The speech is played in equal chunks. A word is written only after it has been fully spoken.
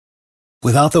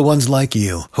Without the ones like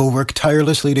you, who work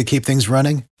tirelessly to keep things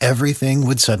running, everything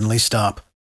would suddenly stop.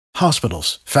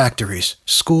 Hospitals, factories,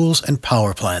 schools, and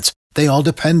power plants, they all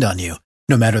depend on you.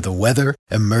 No matter the weather,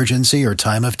 emergency, or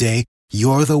time of day,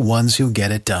 you're the ones who get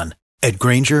it done. At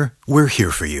Grainger, we're here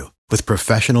for you with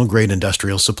professional-grade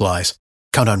industrial supplies.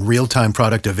 Count on real-time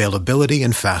product availability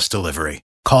and fast delivery.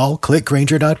 Call, click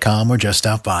Grainger.com, or just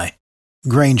stop by.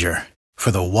 Grainger, for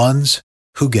the ones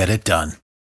who get it done.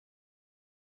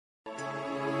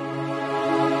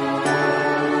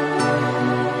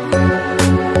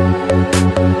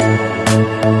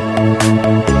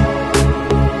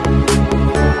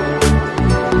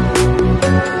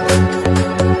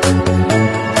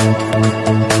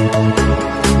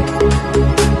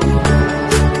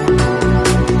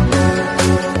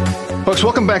 Folks,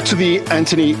 welcome back to the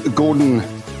Anthony Gordon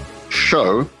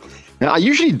Show. Now, I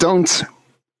usually don't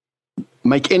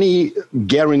make any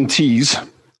guarantees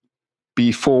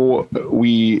before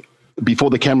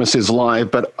the camera says live,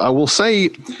 but I will say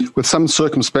with some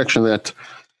circumspection that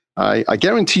I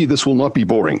guarantee this will not be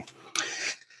boring.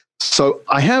 So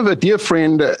I have a dear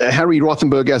friend, Harry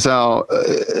Rothenberg, as our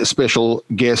special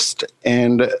guest,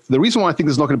 and the reason why I think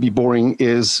this is not going to be boring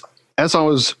is, as I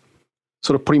was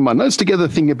sort of putting my notes together,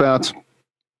 thinking about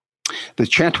the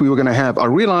chat we were going to have, I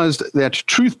realized that,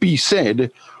 truth be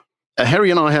said,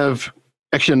 Harry and I have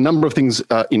actually a number of things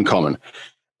in common.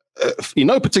 In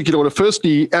no particular order,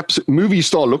 firstly, movie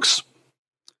star looks.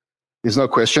 There's no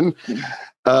question.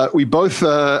 We both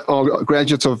are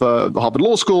graduates of the Harvard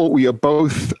Law School. We are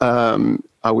both, I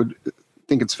would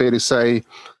think it's fair to say,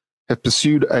 have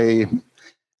pursued a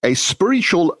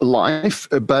spiritual life,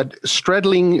 but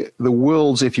straddling the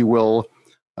worlds, if you will,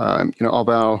 of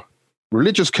our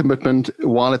religious commitment,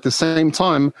 while at the same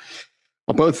time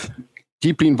are both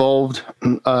deeply involved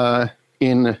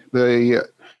in the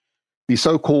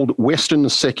so-called Western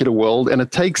secular world. And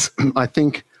it takes, I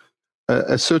think,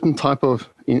 a certain type of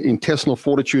intestinal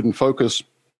fortitude and focus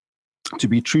to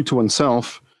be true to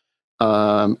oneself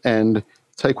and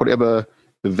take whatever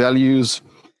the values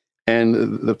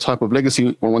and the type of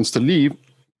legacy one wants to leave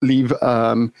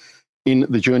in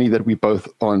the journey that we both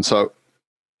on. So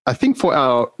I think for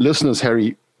our listeners,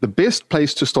 Harry, the best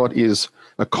place to start is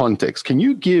a context. Can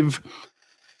you give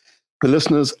the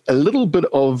listeners a little bit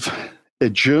of a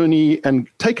journey and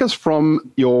take us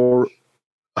from your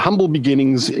humble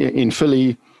beginnings in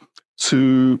Philly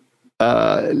to,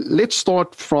 let's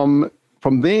start from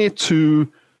there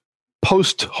to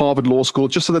post-Harvard Law School,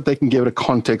 just so that they can give it a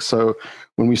context. So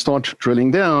when we start drilling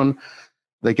down,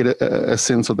 they get a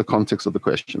sense of the context of the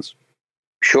questions.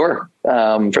 Sure.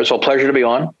 First of all, pleasure to be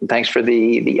on. Thanks for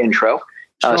the intro.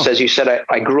 Sure. So as you said,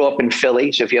 I grew up in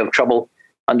Philly. So if you have trouble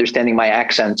understanding my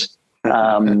accent,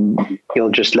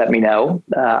 you'll just let me know.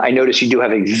 I notice you do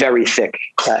have a very thick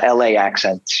LA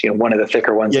accent, one of the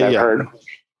thicker ones I've heard.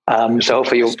 So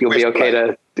hopefully you'll be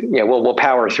okay we'll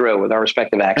power through with our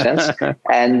respective accents.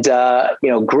 And,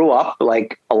 grew up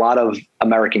like a lot of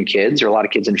American kids, or a lot of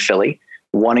kids in Philly,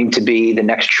 wanting to be the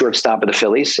next shortstop of the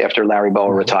Phillies after Larry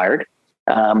Bowa retired.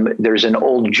 There's an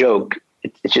old joke.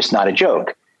 It's just not a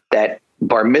joke, that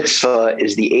bar mitzvah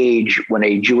is the age when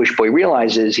a Jewish boy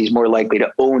realizes he's more likely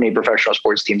to own a professional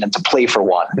sports team than to play for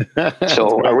one.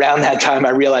 So around that time, I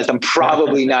realized I'm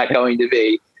probably not going to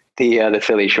be the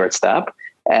Philly shortstop.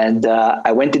 And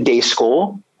I went to day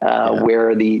school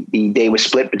where the day was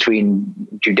split between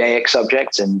Judaic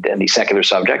subjects and the secular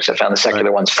subjects. I found the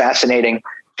secular ones fascinating,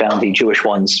 found the Jewish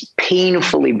ones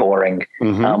painfully boring.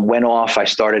 Went off. I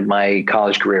started my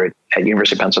college career at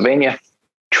University of Pennsylvania,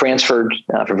 transferred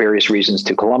for various reasons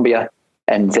to Columbia,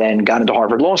 and then got into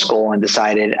Harvard Law School and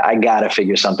decided I got to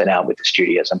figure something out with this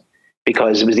Judaism,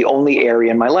 because it was the only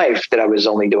area in my life that I was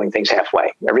only doing things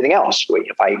halfway. Everything else,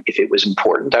 if it was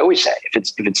important, I always say,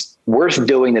 if it's worth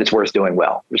doing, then it's worth doing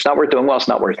well. If it's not worth doing well, it's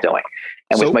not worth doing.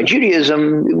 And with my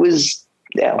Judaism, it was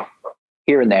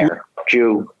here and there,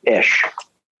 Jew-ish.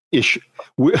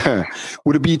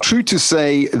 Would it be true to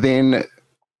say then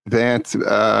that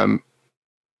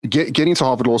getting to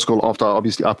Harvard Law School after,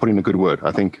 obviously, I put in a good word,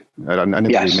 I think. I never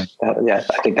yes,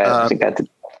 I think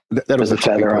that was a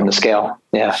feather on the scale.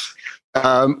 Yeah.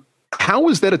 How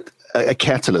was that a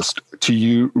catalyst to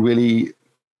you really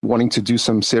wanting to do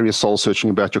some serious soul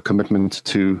searching about your commitment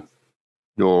to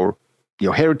your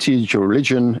heritage, your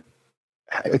religion?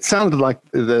 It sounded like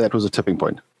that was a tipping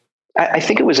point. I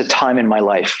think it was a time in my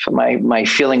life. My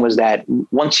feeling was that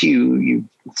once you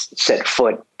set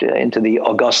foot into the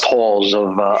august halls of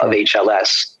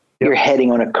HLS, you're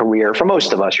heading on a career. For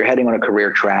most of us, you're heading on a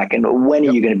career track. And when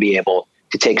are you going to be able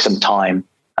to take some time?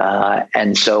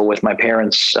 And so with my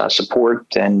parents' support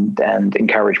and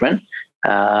encouragement,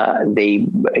 I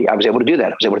was able to do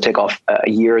that. I was able to take off a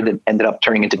year that ended up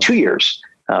turning into 2 years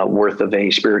worth of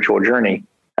a spiritual journey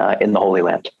in the Holy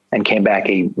Land, and came back.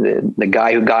 The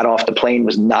guy who got off the plane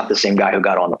was not the same guy who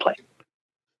got on the plane.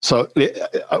 So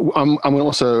I'm going to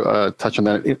also touch on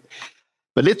that.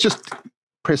 But let's just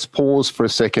press pause for a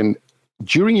second.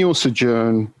 During your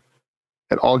sojourn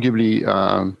at arguably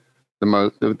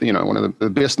one of the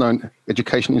best known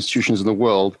education institutions in the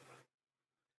world,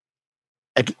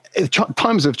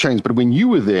 times have changed, but when you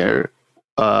were there,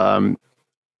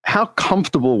 how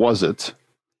comfortable was it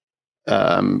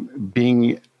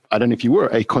being, I don't know if you were,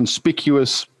 a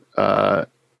conspicuous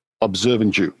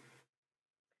observant Jew?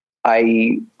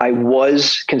 I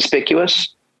was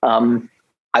conspicuous.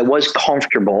 I was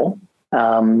comfortable,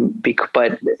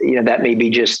 but that may be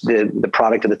just the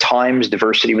product of the times.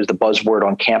 Diversity was the buzzword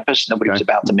on campus. Nobody was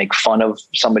about to make fun of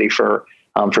somebody for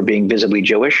being visibly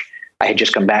Jewish. I had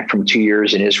just come back from 2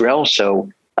 years in Israel, so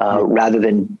rather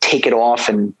than take it off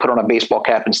and put on a baseball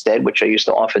cap instead, which I used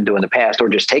to often do in the past, or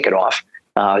just take it off,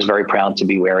 I was very proud to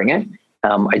be wearing it.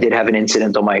 I did have an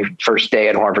incident on my first day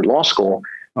at Harvard Law School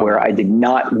where I did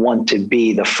not want to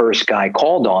be the first guy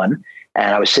called on.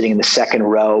 And I was sitting in the second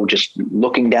row, just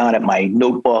looking down at my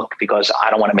notebook because I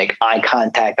don't want to make eye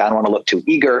contact. I don't want to look too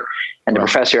eager. And the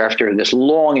professor, after this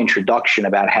long introduction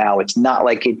about how it's not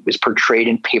like it was portrayed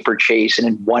in Paper Chase and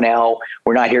in 1L,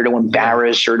 we're not here to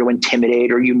embarrass or to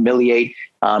intimidate or humiliate.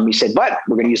 He said, but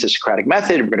we're going to use the Socratic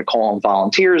method. We're going to call on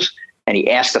volunteers. And he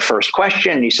asked the first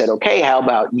question and he said, okay, how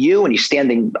about you? And he's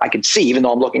standing, I could see, even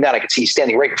though I'm looking down, I could see he's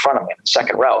standing right in front of me in the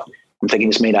second row. I'm thinking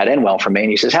this may not end well for me. And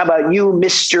he says, how about you,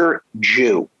 Mr.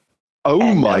 Jew?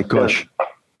 Oh my gosh.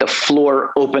 The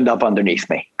floor opened up underneath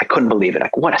me. I couldn't believe it.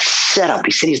 Like, what a setup.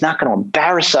 He said, he's not going to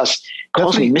embarrass us.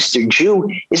 Calls me Mr. Jew.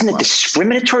 Isn't it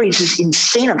discriminatory? This is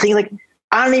insane. I'm thinking, like,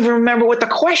 I don't even remember what the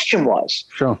question was.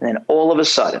 Sure. And then all of a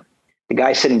sudden, the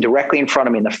guy sitting directly in front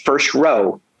of me in the first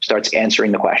row starts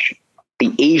answering the question.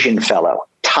 The Asian fellow,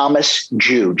 Thomas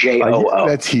Jew, J-O-O.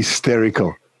 That's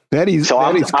hysterical. That is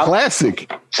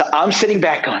classic. So I'm sitting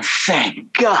back going,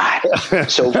 thank God.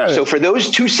 So for those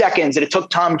 2 seconds that it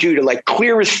took Tom Jew to like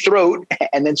clear his throat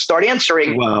and then start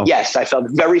answering, yes, I felt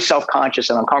very self-conscious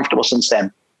and uncomfortable since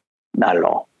then. Not at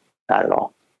all. Not at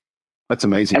all. That's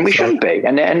amazing. And we shouldn't be.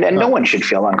 And no one should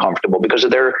feel uncomfortable because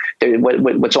of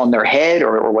what's on their head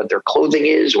or what their clothing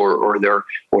is or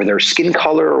their skin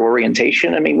color or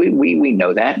orientation. I mean, we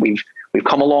know that. We've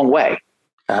come a long way.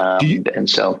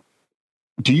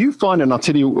 Do you find, and I'll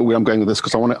tell you where I'm going with this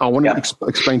because I want to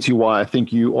explain to you why I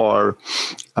think you are,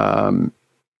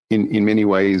 in many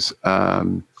ways,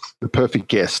 the perfect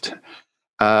guest.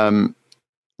 Do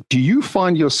you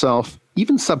find yourself,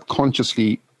 even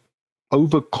subconsciously,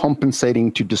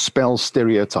 overcompensating to dispel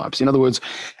stereotypes? In other words,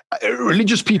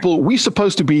 religious people, we're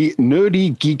supposed to be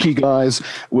nerdy, geeky guys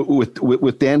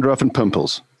with dandruff and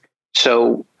pimples.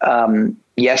 So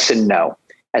yes and no.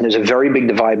 And there's a very big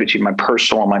divide between my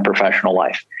personal and my professional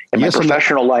life. In my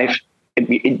professional life, do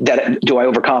I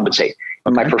overcompensate?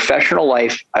 In my professional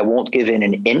life, I won't give in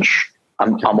an inch.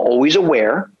 I'm always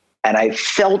aware, and I've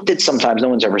felt it sometimes, no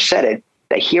one's ever said it,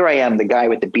 that here I am, the guy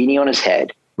with the beanie on his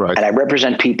head, and I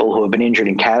represent people who have been injured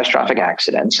in catastrophic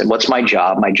accidents. And what's my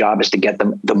job? My job is to get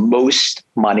them the most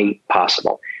money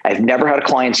possible. I've never had a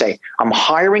client say, I'm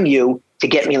hiring you to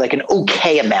get me like an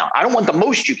okay amount. I don't want the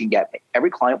most you can get me.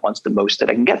 Every client wants the most that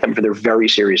I can get them for their very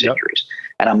serious injuries.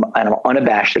 And I'm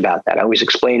unabashed about that. I always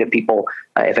explain to people,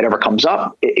 if it ever comes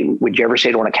up, would you ever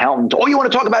say to an accountant, all you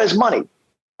want to talk about is money?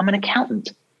 I'm an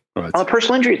accountant. Right. I'm a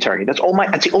personal injury attorney. That's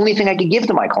the only thing I can give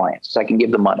to my clients is I can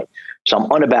give them money. So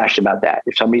I'm unabashed about that.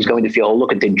 If somebody's going to feel, oh,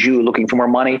 look at the Jew looking for more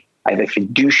money, I have a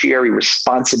fiduciary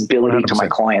responsibility 100%. To my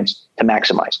clients to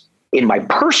maximize. In my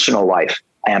personal life,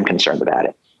 I am concerned about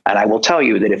it. And I will tell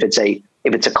you that if it's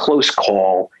a close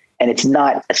call and it's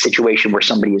not a situation where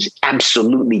somebody is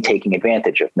absolutely taking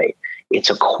advantage of me, it's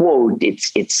a quote,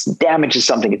 it's damages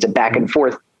something, it's a back and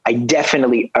forth. I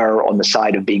definitely err on the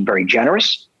side of being very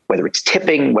generous, whether it's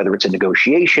tipping, whether it's a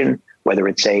negotiation, whether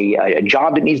it's a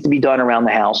job that needs to be done around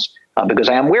the house, because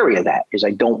I am wary of that, because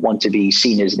I don't want to be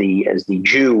seen as the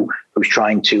Jew who's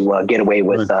trying to get away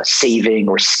with saving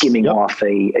or skimming off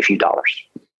a few dollars.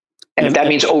 And if that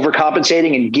means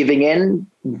overcompensating and giving in,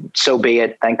 so be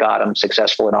it. Thank God I'm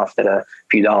successful enough that a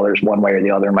few dollars one way or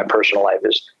the other in my personal life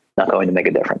is not going to make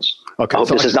a difference. Okay, I hope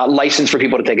this is not licensed for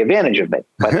people to take advantage of me,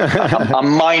 but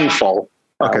I'm mindful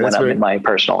when I'm in my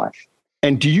personal life.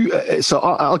 And do you, so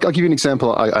I'll give you an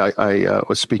example. I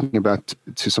was speaking about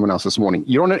to someone else this morning.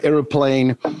 You're on an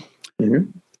airplane.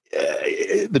 Mm-hmm.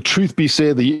 The truth be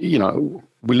said, we're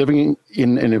living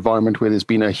in an environment where there's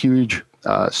been a huge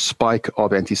spike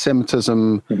of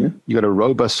anti-Semitism. Mm-hmm. You got a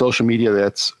robust social media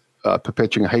that's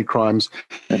perpetuating hate crimes.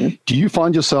 Mm-hmm. Do you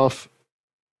find yourself,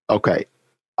 okay,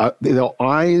 there are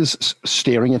eyes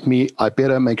staring at me. I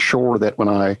better make sure that when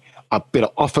I better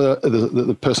offer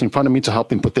the person in front of me to help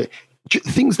them put their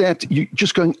things that you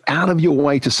just going out of your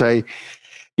way to say,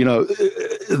 you know,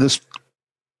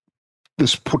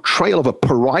 this portrayal of a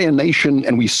pariah nation,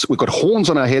 and we've got horns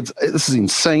on our heads. This is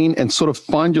insane, and sort of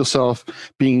find yourself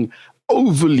being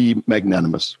overly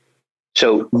magnanimous.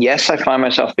 So yes, I find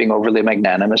myself being overly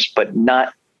magnanimous, but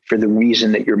not for the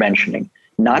reason that you're mentioning.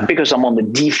 Not because I'm on the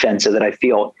defensive that I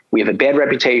feel we have a bad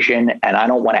reputation and I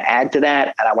don't want to add to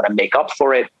that and I want to make up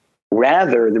for it.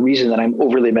 Rather, the reason that I'm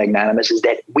overly magnanimous is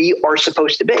that we are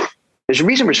supposed to be. There's a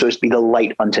reason we're supposed to be the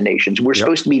light unto nations. We're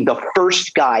supposed to be the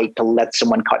first guy to let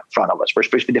someone cut in front of us. We're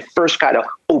supposed to be the first guy to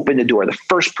open the door, the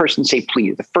first person to say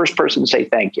please, the first person to say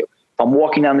thank you. If I'm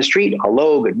walking down the street,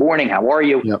 hello, good morning, how are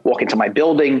you? Yep. Walk into my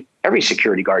building, every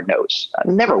security guard knows.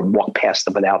 I never walk past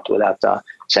them without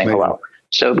saying hello.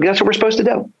 So that's what we're supposed to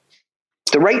do.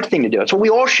 It's the right thing to do. It's what we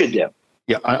all should do.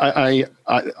 Yeah,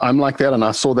 I'm like that, and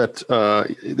I saw that.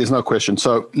 There's no question.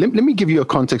 So let me give you a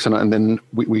context, and then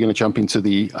we're going to jump into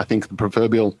the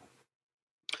proverbial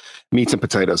meat and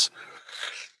potatoes.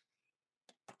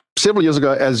 Several years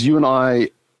ago, as you and I,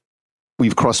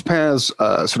 we've crossed paths,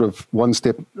 sort of 1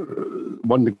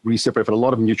 degree separate, but a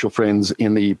lot of mutual friends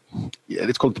in the,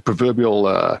 let's call it the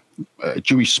proverbial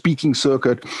Jewish speaking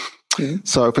circuit. Mm-hmm.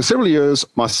 So for several years,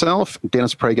 myself,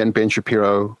 Dennis Prager, and Ben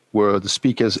Shapiro were the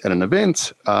speakers at an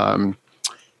event. And,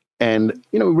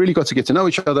 we really got to get to know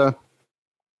each other.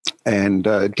 And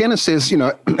Dennis says,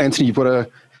 Anthony, you've got an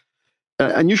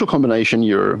unusual combination.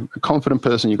 You're a confident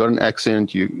person. You've got an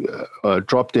accent. You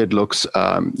drop dead looks.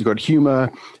 You've got humor.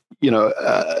 You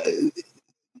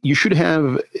should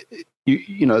have,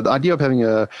 the idea of having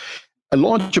a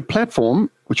larger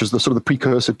platform, which is the sort of the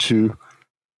precursor to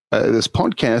this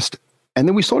podcast. And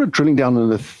then we started drilling down on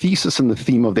the thesis and the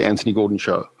theme of the Anthony Gordon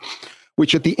Show,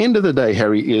 which at the end of the day,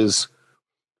 Harry, is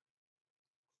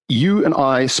you and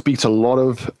I speak to a lot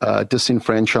of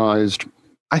disenfranchised,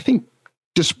 I think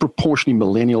disproportionately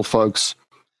millennial folks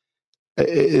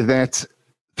that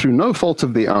through no fault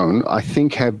of their own, I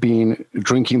think have been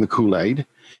drinking the Kool-Aid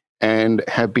and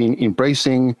have been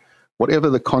embracing whatever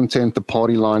the content, the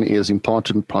party line is,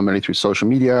 imparted primarily through social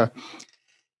media.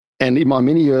 And in my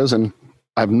many years, and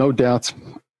I have no doubt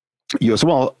you as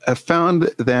well, have found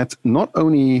that not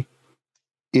only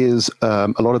is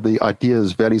a lot of the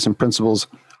ideas, values, and principles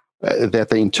that they're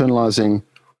internalizing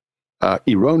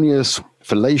erroneous,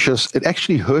 fallacious, it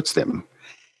actually hurts them.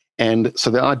 And so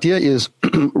the idea is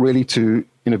really to,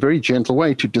 in a very gentle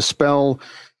way, to dispel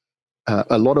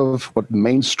a lot of what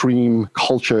mainstream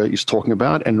culture is talking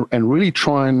about and really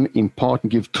try and impart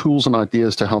and give tools and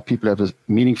ideas to help people have a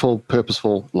meaningful,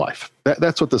 purposeful life.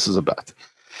 That's what this is about.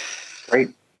 Great.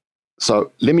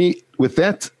 So with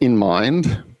that in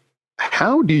mind,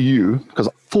 how do you, because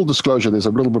full disclosure, there's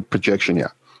a little bit of projection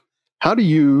here. How do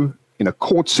you, in a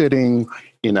court setting,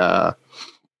 in a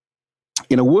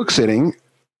work setting,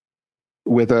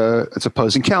 whether it's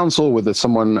opposing counsel, whether it's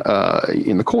someone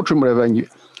in the courtroom, whatever,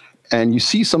 and you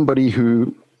see somebody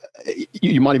who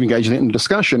you might even engage in a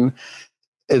discussion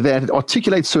that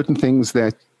articulates certain things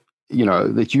that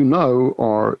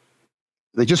are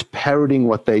they're just parroting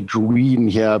what they read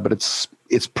and hear, but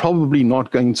it's probably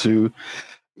not going to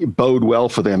bode well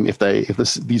for them if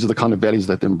these are the kind of values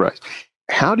that they embrace.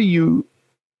 How do you?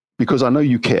 Because I know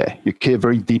you care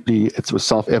very deeply. It was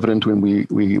self-evident when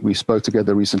we spoke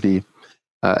together recently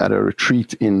at a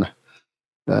retreat in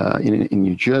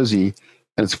New Jersey.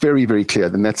 And it's very, very clear.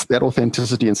 And that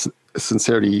authenticity and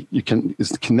sincerity can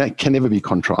never be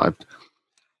contrived.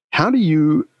 How do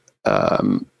you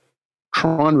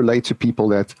try and relate to people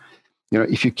that,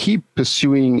 if you keep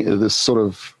pursuing this sort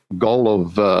of goal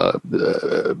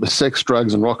of sex,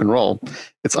 drugs, and rock and roll,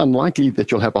 it's unlikely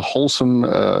that you'll have a wholesome,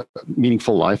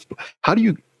 meaningful life. How do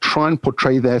you try and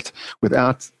portray that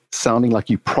without sounding like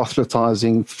you're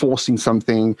proselytizing, forcing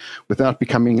something, without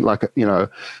becoming like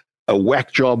a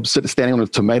whack job, standing on a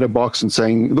tomato box and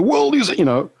saying the world is,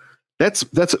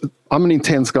 that's. I'm an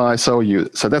intense guy, so are you.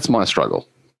 So that's my struggle.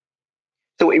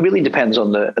 So it really depends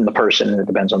on the person, and it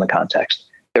depends on the context.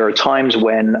 There are times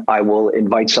when I will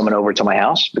invite someone over to my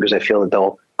house because I feel that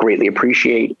they'll greatly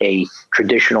appreciate a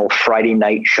traditional Friday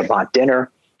night Shabbat dinner.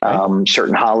 Right.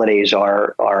 Certain holidays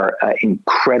are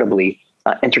incredibly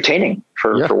entertaining,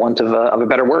 for want of a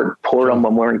better word. Purim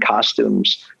when we're in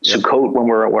costumes, Sukkot when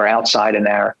we're outside in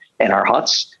our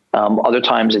huts. Other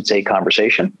times it's a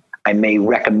conversation. I may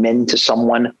recommend to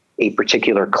someone a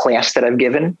particular class that I've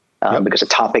given because a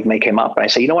topic may come up. And I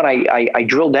say, you know what, I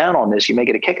drill down on this. You may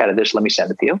get a kick out of this. Let me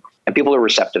send it to you. And people are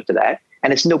receptive to that.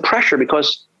 And it's no pressure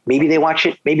because maybe they watch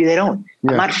it, maybe they don't.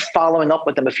 I'm not following up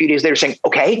with them a few days later saying,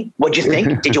 okay, what'd you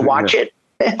think? Did you watch it?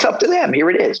 It's up to them. Here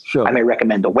it is. Sure. I may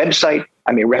recommend a website.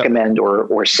 I may recommend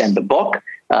or send the book.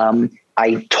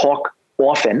 I talk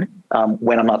often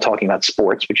when I'm not talking about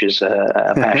sports, which is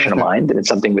a passion of mine, and it's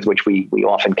something with which we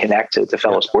often connect to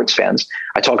fellow sports fans.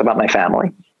 I talk about my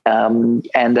family, and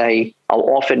I'll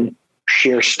often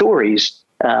share stories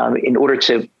in order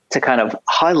to kind of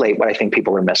highlight what I think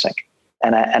people are missing.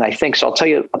 And I think so. I'll tell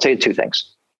you two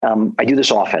things. I do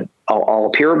this often. I'll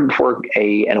appear before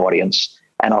an audience.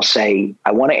 And I'll say,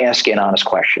 I want to ask you an honest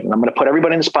question. And I'm going to put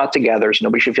everybody in the spot together so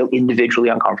nobody should feel individually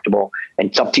uncomfortable. And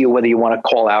it's up to you whether you want to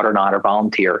call out or not or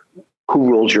volunteer. Who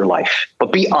rules your life?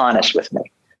 But be honest with me.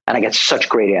 And I get such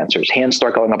great answers. Hands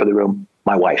start going up in the room.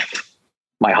 My wife,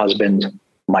 my husband,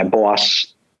 my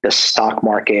boss, the stock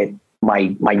market, my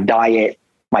diet,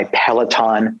 my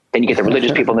Peloton. Then you get the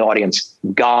religious people in the audience.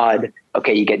 God.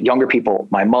 Okay, you get younger people,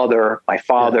 my mother, my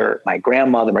father, my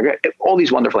grandmother, all these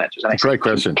wonderful answers. And I say, great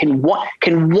question. Can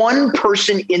one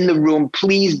person in the room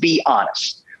please be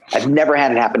honest? I've never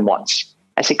had it happen once.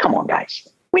 I say, come on, guys.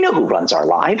 We know who runs our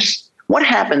lives. What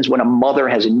happens when a mother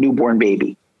has a newborn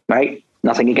baby, right?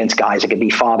 Nothing against guys. It could be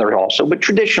father also. But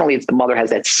traditionally, it's the mother has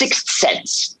that sixth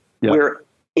sense where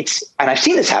it's, and I've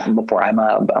seen this happen before. I'm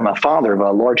a father of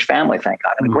a large family, thank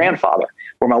God. I'm a grandfather,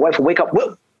 where my wife will wake up,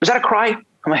 whoa, was that a cry?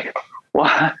 I'm like,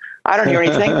 well, I don't hear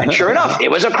anything. And sure enough, it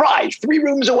was a cry 3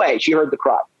 rooms away. She heard the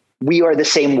cry. We are the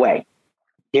same way.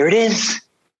 Here it is.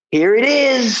 Here it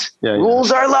is.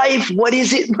 Rules our life. What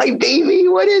is it, my baby?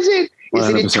 What is it? Is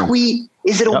 100%. It a tweet?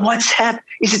 Is it a WhatsApp?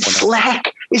 Is it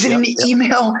Slack? Is it an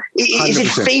email? Is it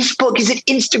Facebook? Is it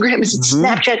Instagram? Is it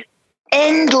Snapchat?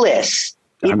 Endless.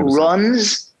 100%. It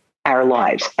runs our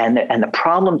lives. And the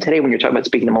problem today, when you're talking about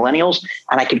speaking to millennials,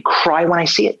 and I could cry when I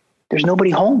see it, there's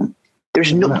nobody home.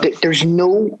 There's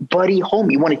nobody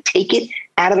home. You want to take it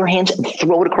out of their hands and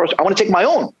throw it across. I want to take my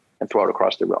own and throw it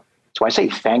across the room. So I say,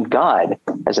 thank God,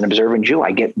 as an observant Jew,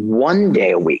 I get 1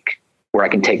 day a week where I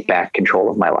can take back control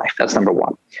of my life. That's number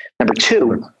one. Number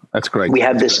two, that's great. We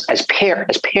have this as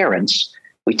parents,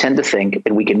 we tend to think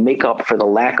that we can make up for the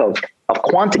lack of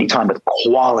quantity time with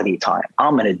quality time.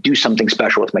 I'm going to do something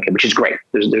special with my kid, which is great.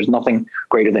 There's nothing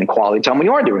greater than quality time when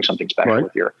you are doing something special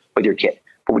with your kid.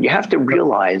 But what you have to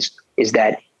realize is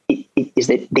that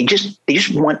they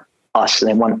just want us, and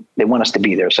they want us to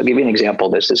be there. So I'll give you an example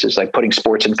of this. This is like putting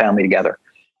sports and family together.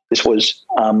 This was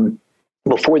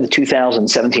before the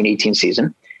 2017-18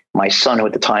 season. My son, who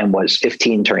at the time was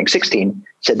 15, turning 16,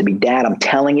 said to me, Dad, I'm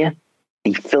telling you,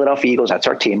 the Philadelphia Eagles, that's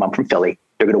our team. I'm from Philly.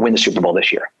 They're going to win the Super Bowl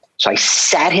this year. So I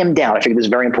sat him down. I figured this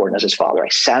is very important as his father. I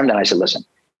sat him down. I said, listen,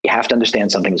 you have to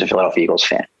understand something as a Philadelphia Eagles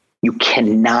fan. You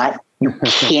can't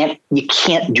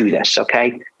do this,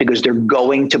 okay? Because they're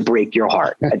going to break your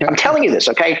heart. I'm telling you this,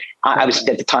 okay? I was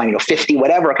at the time, 50,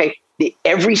 whatever, okay?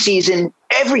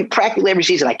 Practically every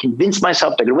season, I convinced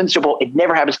myself they're going to win the Super Bowl. It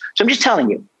never happens. So I'm just telling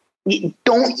you, he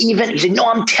said, no,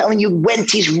 I'm telling you,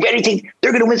 Wentz, he's ready to,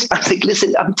 they're going to win. I was like,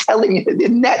 listen, I'm telling you, they're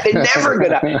never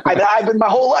going to. I've been my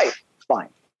whole life. Fine.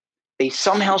 They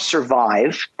somehow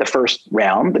survive the first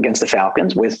round against the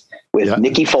Falcons with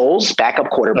Nicky Foles, backup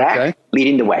quarterback,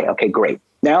 leading the way. Okay, great.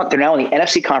 Now they're now in the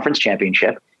NFC Conference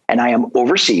Championship, and I am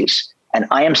overseas, and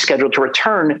I am scheduled to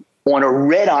return on a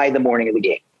red eye the morning of the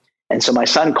game. And so my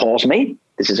son calls me.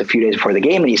 This is a few days before the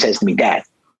game, and he says to me, Dad,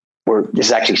 this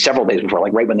is actually several days before,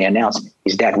 like right when they announced,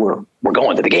 he's, Dad, we're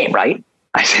going to the game, right?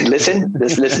 I said, listen,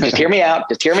 just hear me out.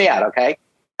 Just hear me out, okay?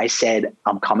 I said,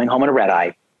 I'm coming home on a red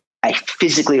eye. I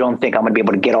physically don't think I'm going to be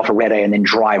able to get off a red eye and then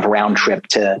drive round trip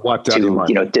to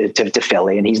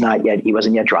Philly. And he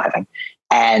wasn't yet driving.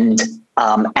 And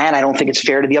I don't think it's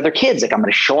fair to the other kids. Like, I'm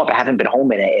going to show up. I haven't been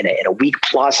home in a week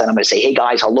plus, and I'm going to say, hey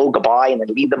guys, hello, goodbye, and then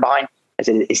leave them behind. I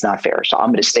said, it's not fair. So I'm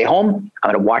going to stay home.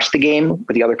 I'm going to watch the game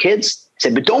with the other kids. I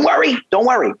said, but don't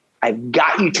worry. I've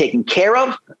got you taken care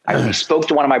of. I already spoke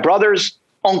to one of my brothers.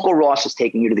 Uncle Ross is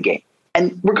taking you to the game.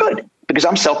 And we're good, because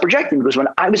I'm self-projecting, because when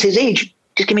I was his age,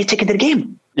 just give me a ticket to the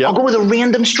game. Yep. I'll go with a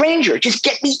random stranger. Just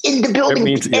get me in the building.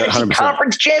 NFC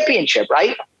Conference Championship,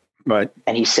 right? Right.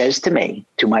 And he says to me,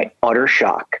 to my utter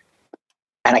shock,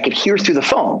 and I could hear through the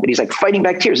phone that he's like fighting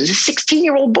back tears. This is a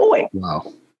 16-year-old boy. Wow.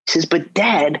 He says, but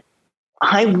Dad,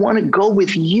 I want to go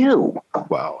with you.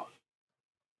 Wow.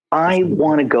 I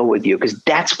want to go with you, because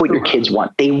that's what your kids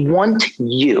want. They want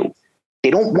you. They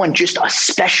don't want just a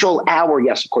special hour.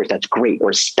 Yes, of course, that's great.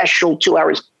 Or a special 2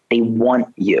 hours. They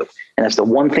want you. And that's the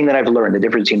one thing that I've learned, the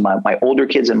difference between my older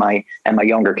kids and my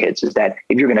younger kids, is that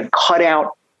if you're going to cut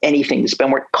out anything to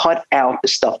spend more. Cut out the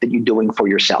stuff that you're doing for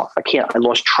yourself. I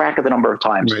lost track of the number of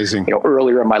times. Amazing.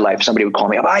 Earlier in my life, somebody would call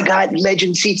me up. I got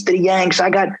legend seats to the Yanks. I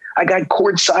got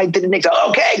courtside to the Knicks.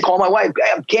 Okay, call my wife.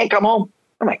 I can't come home.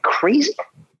 Am I crazy?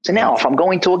 So now, if I'm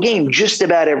going to a game, just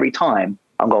about every time,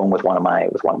 I'm going with one of my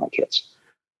kids.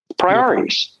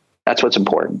 Priorities. That's what's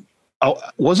important. Oh,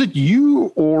 was it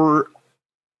you or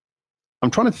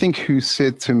I'm trying to think who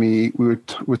said to me, we're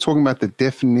talking about the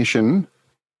definition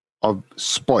of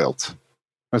spoilt.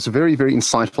 That's a very, very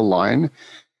insightful line.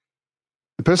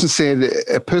 The person said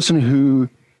a person who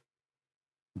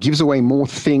gives away more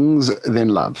things than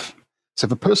love. So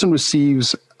if a person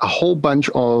receives a whole bunch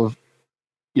of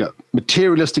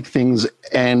materialistic things,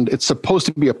 and it's supposed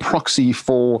to be a proxy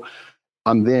for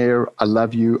I'm there, I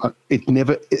love you. It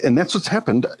never, and that's what's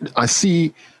happened. I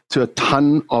see to a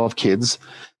ton of kids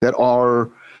that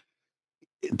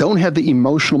don't have the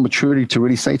emotional maturity to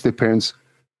really say to their parents,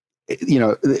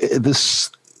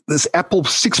 this Apple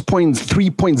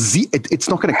 6.3.Z, it's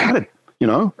not going to cut it,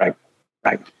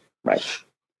 Right.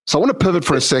 So I want to pivot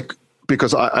for a sec,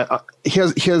 because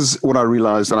here's what I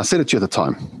realized, and I said it to you at the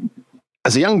time.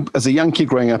 As a young kid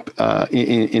growing up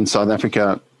in South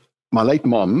Africa, my late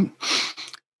mom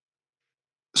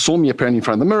saw me apparently in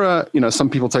front of the mirror. Some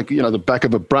people take the back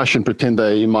of a brush and pretend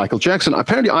they're Michael Jackson.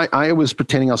 Apparently, I was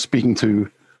pretending I was speaking to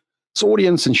this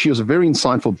audience, and she was a very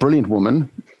insightful, brilliant woman.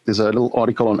 There's a little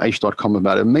article on H.com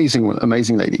about it.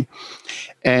 Amazing lady.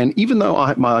 And even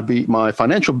though my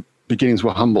financial beginnings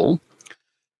were humble,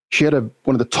 she had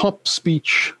one of the top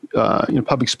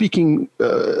public speaking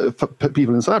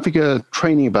people in South Africa,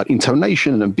 training about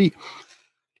intonation and beat.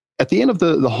 At the end of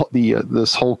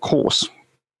this whole course,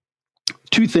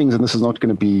 two things, and this is not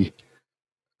going to be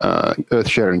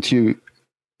earth-shattering to you.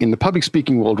 In the public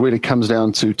speaking world, really comes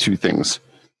down to two things.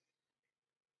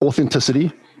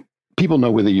 Authenticity. People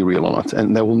know whether you're real or not,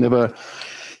 and they will never.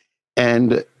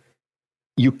 And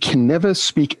you can never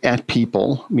speak at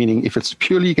people, meaning if it's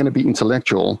purely going to be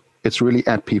intellectual, it's really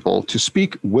at people. To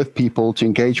speak with people, to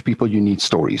engage people, you need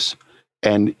stories.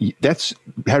 And that's,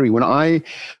 Harry,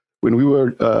 when we were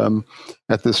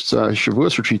at this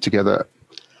Shavuos retreat together,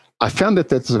 I found that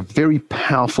that's a very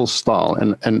powerful style.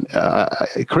 And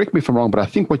correct me if I'm wrong, but I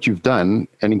think what you've done,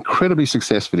 and incredibly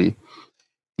successfully,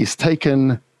 is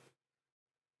taken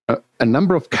a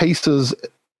number of cases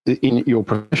in your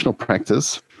professional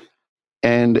practice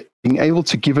and being able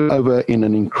to give it over in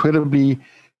an incredibly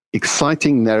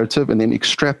exciting narrative and then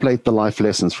extrapolate the life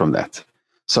lessons from that.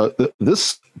 So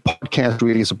this podcast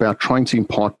really is about trying to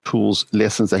impart tools,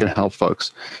 lessons that can help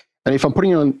folks. And if I'm putting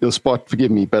you on the spot, forgive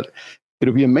me, but it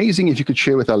would be amazing if you could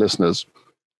share with our listeners,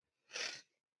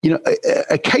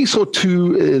 a case or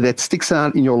two that sticks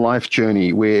out in your life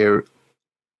journey where,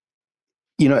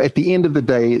 at the end of the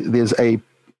day,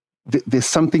 there's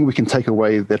something we can take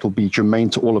away that will be germane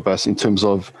to all of us in terms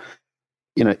of,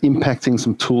 impacting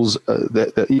some tools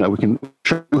that we can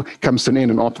show comes to an end,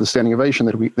 and after the standing ovation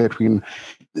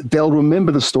they'll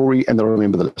remember the story and they'll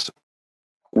remember the lesson.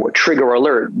 Trigger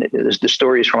alert. The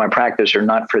stories from my practice are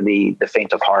not for the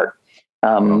faint of heart.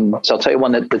 So I'll tell you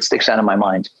one that sticks out in my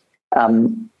mind.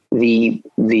 The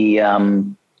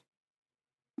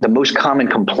most common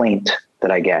complaint that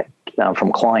I get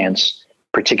from clients,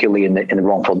 particularly in the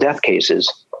wrongful death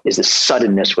cases, is the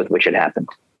suddenness with which it happened.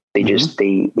 They just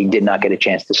they did not get a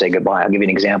chance to say goodbye. I'll give you an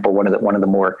example. One of the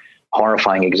more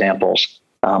horrifying examples.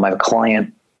 I have a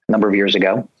client a number of years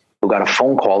ago who got a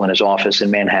phone call in his office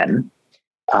in Manhattan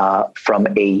from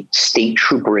a state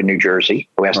trooper in New Jersey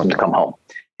who asked him to come home.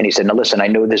 And he said, "Now listen, I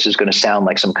know this is going to sound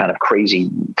like some kind of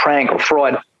crazy prank or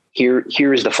fraud. Here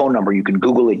is the phone number. You can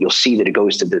Google it. You'll see that it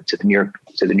goes to the New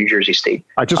Jersay State.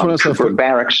 I just want to say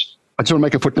barracks. I just want to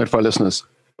make a footnote for our listeners.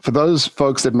 For those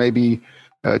folks that may be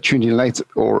tuned in late,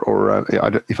 or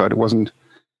if I wasn't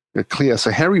clear,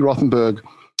 so Harry Rothenberg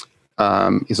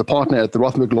is a partner at the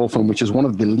Rothenberg Law Firm, which is one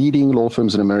of the leading law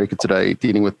firms in America today,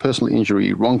 dealing with personal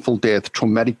injury, wrongful death,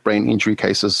 traumatic brain injury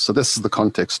cases. So this is the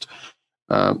context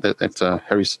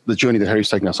the journey that Harry's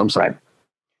taking us. I'm sorry. Right.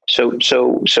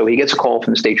 So he gets a call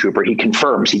from the state trooper. He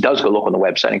confirms. He does go look on the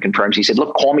website and confirms. He said,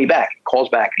 "Look, call me back." He calls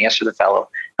back and he asks for the fellow.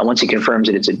 And once he confirms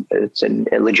that it's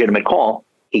a legitimate call,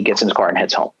 he gets in his car and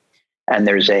heads home. And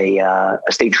there's a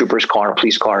state trooper's car, a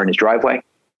police car in his driveway.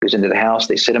 Goes into the house.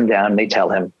 They sit him down and they tell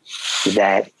him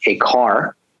that a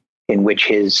car in which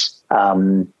his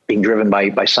being driven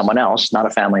by someone else, not a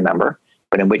family member,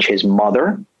 but in which his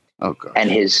mother and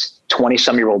his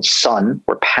 20-some-year-old son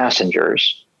were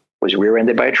passengers, was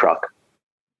rear-ended by a truck,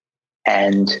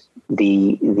 and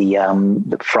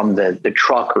from the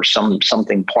truck or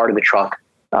something part of the truck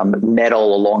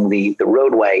metal along the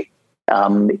roadway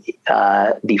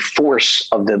the force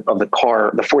of the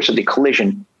car, the force of the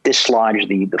collision dislodged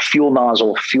the fuel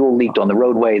nozzle. Fuel leaked on the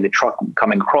roadway. The truck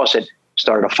coming across it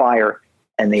started a fire,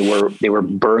 and they were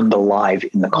burned alive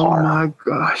in the car. Oh my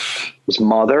gosh! His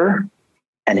mother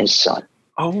and his son.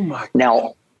 Oh my!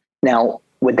 Now,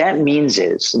 what that means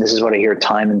is, and this is what I hear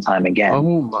time and time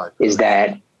again, is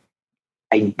that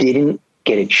I didn't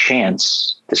get a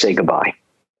chance to say goodbye.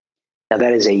 Now,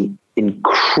 that is a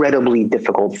incredibly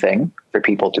difficult thing for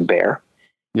people to bear,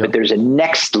 but there's a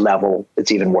next level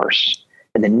that's even worse.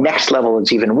 And the next level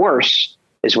that's even worse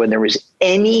is when there was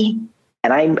any,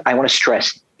 and I want to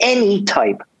stress, any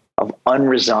type of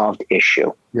unresolved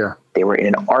issue. Yeah. They were in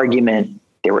an argument.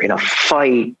 They were in a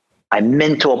fight. I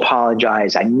meant to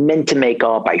apologize. I meant to make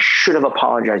up. I should have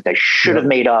apologized. I should have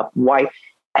made up. Why?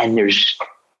 And there's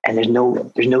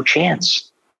no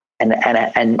chance.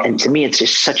 And to me, it's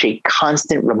just such a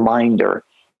constant reminder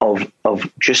of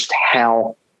just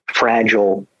how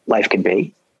fragile life can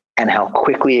be and how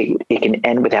quickly it can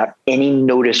end without any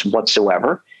notice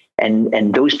whatsoever.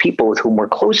 And those people with whom we're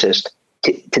closest,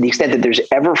 to the extent that there's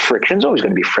ever friction, there's always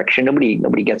going to be friction.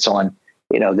 Nobody gets on,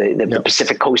 the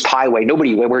Pacific Coast Highway.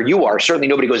 Nobody, where you are, certainly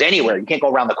nobody goes anywhere. You can't go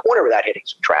around the corner without hitting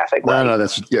some traffic. Right? No,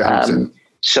 that's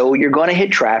so you're going to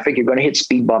hit traffic. You're going to hit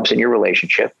speed bumps in your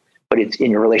relationship, but it's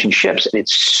in your relationships. And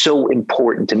it's so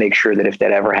important to make sure that if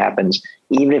that ever happens,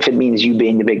 even if it means you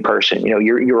being the big person, you're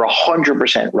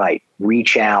 100% right.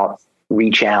 Reach out,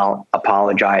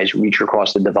 apologize, reach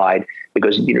across the divide,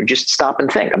 because, just stop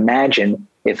and think. Imagine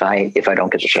if I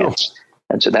don't get the chance.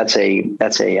 And so that's a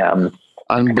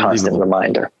constant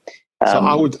reminder. So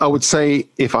I would say,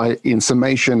 in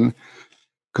summation,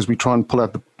 because we try and pull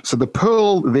out the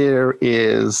pearl there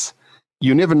is,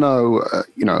 you never know,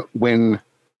 when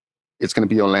it's going to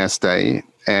be your last day.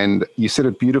 And you said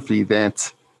it beautifully,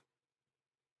 that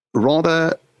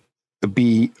rather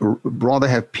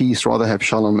have peace, rather have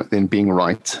shalom than being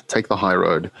right. Take the high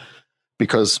road,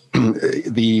 because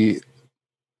I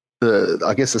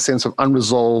guess a sense of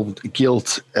unresolved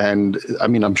guilt, and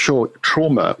I'm sure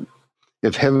trauma,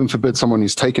 if heaven forbid someone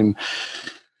is taken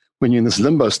when you're in this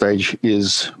limbo stage,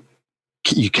 is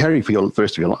you carry for the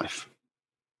rest of your life.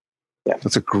 Yeah.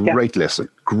 That's a great lesson.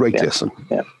 Great lesson.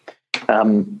 Yeah. I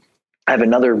have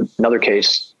another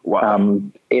case,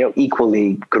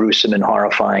 equally gruesome and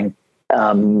horrifying.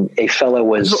 A fellow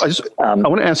was. I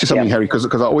want to ask you something, Harry, because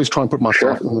I always try and put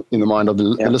myself in the mind of the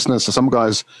listeners. So some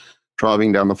guy's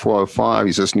driving down the 405.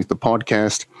 He's listening to the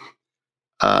podcast.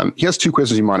 He has two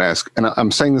questions you might ask, and I'm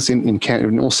saying this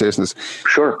in all seriousness.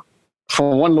 Sure.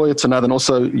 From one lawyer to another, and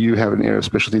also you have an area of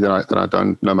specialty that I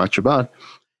don't know much about.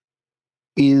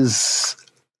 Is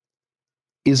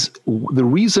the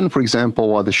reason, for example,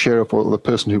 why the sheriff or the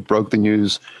person who broke the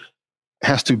news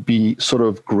has to be sort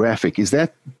of graphic? Is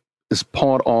that as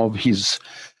part of his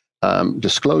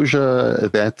disclosure?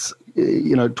 That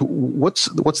what's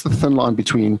the thin line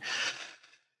between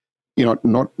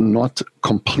not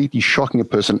completely shocking a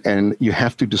person and you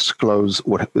have to disclose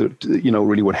what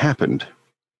really what happened?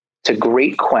 It's a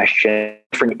great question.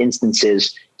 Different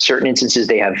instances, certain instances,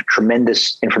 they have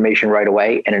tremendous information right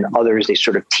away, and in others, they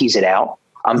sort of tease it out.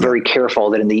 I'm very careful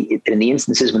that in the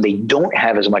instances when they don't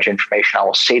have as much information, I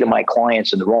will say to my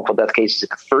clients in the wrongful death cases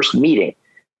at the first meeting,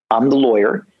 I'm the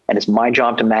lawyer, and it's my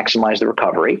job to maximize the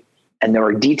recovery. And there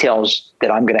are details that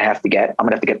I'm going to have to get. I'm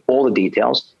going to have to get all the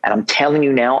details. And I'm telling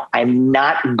you now, I'm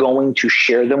not going to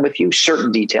share them with you,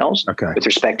 certain details with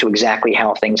respect to exactly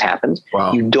how things happened.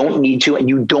 Wow. You don't need to, and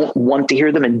you don't want to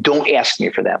hear them, and don't ask me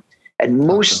for them. And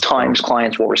most times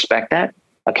clients will respect that.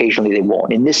 Occasionally they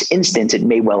won't. In this instance, it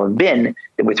may well have been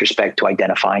that with respect to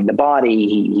identifying the body,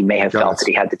 he may have felt that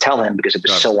he had to tell him because it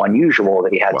was so unusual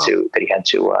that he had to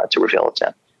reveal it to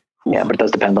him. Yeah, but it does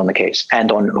depend on the case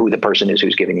and on who the person is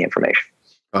who's giving the information.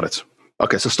 Got it.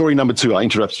 Okay, so story number 2. I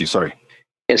interrupted you. Sorry.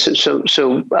 Yeah, so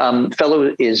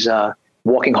fellow is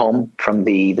walking home from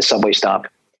the subway stop,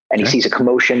 and he sees a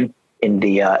commotion in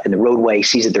the roadway. He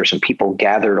sees that there's some people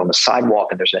gathered on the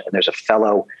sidewalk, and there's a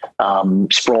fellow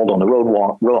sprawled on the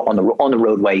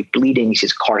roadway, bleeding. He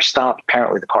sees a car stopped.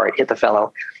 Apparently, the car had hit the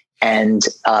fellow. And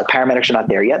paramedics are not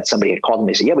there yet. Somebody had called them.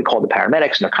 They said, we called the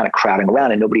paramedics, and they're kind of crowding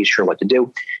around and nobody's sure what to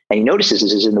do. And he notices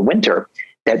this is in the winter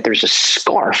that there's a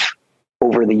scarf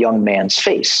over the young man's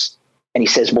face. And he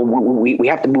says, well, we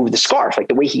have to move the scarf. Like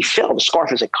the way he fell, the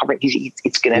scarf is like covering,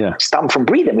 it's going to stop him from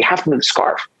breathing. We have to move the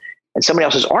scarf. And somebody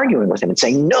else is arguing with him and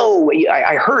saying, no,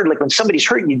 I heard like when somebody's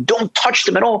hurt, you don't touch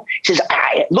them at all. He says,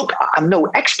 look, I'm no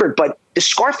expert, but the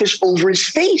scarf is over his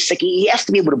face. Like he has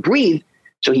to be able to breathe.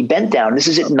 So he bent down. This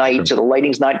is at night, so the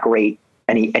lighting's not great,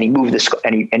 and he moved the scarf.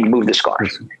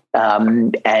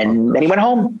 And then he went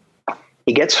home.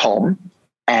 he gets home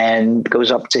and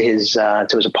goes up to his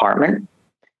apartment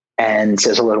and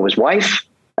says hello to his wife.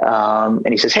 And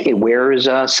he says, "Hey, where's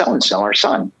so-and-so, our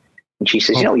son?" And she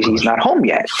says, he's not home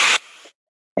yet.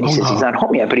 And he says, he's not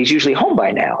home yet, but he's usually home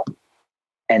by now.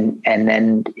 And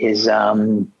then his,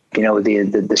 the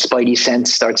spidey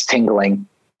sense starts tingling.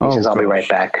 He says, I'll be right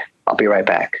back. I'll be right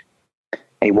back. And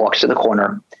he walks to the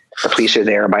corner. The police are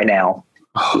there by now.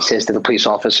 He says to the police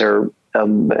officer,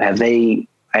 do they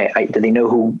know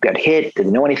who got hit? Did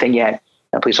they know anything yet?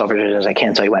 And the police officer says, I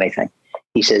can't tell you anything.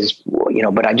 He says,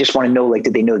 well, but I just want to know,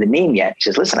 did they know the name yet? He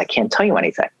says, listen, I can't tell you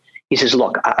anything. He says,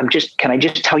 look, can I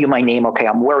just tell you my name? Okay.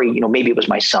 I'm worried, maybe it was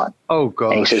my son. Oh God.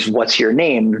 And he says, what's your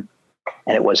name?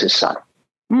 And it was his son.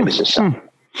 It was his son.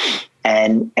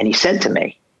 And he said to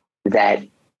me that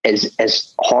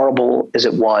as horrible as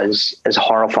it was, as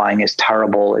horrifying, as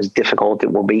terrible, as difficult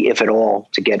it will be, if at all,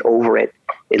 to get over it,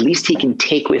 at least he can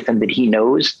take with him that he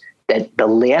knows that the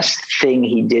last thing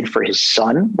he did for his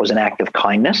son was an act of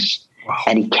kindness. Wow.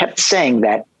 And he kept saying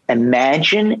that,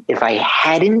 imagine if I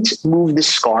hadn't moved the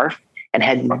scarf and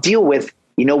had to deal with,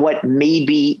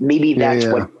 maybe that's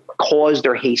what caused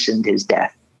or hastened his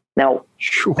death. Now,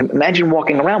 imagine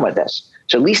walking around with this.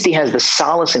 So at least he has the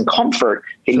solace and comfort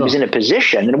that he was in a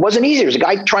position, and it wasn't easy. There was a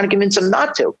guy trying to convince him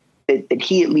not to, that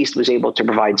he at least was able to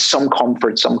provide some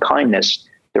comfort, some kindness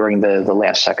during the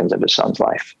last seconds of his son's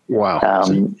life. Wow.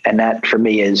 And that for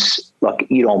me is, look,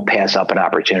 you don't pass up an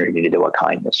opportunity to do a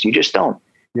kindness. You just don't.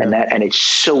 Yeah. And it's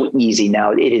so easy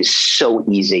now. It is so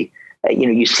easy.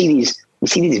 You see these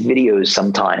videos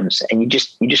sometimes, and you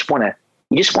just want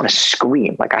to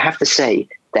scream. Like, I have to say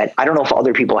that I don't know if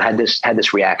other people had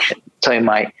this reaction. I'll tell you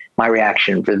my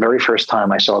reaction for the very first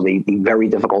time I saw the very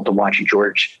difficult to watch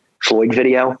George Floyd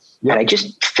video. Yep. And I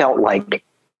just felt like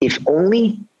if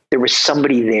only there was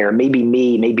somebody there, maybe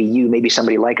me, maybe you, maybe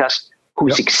somebody like us,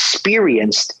 who's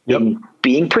experienced in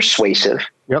being persuasive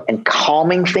and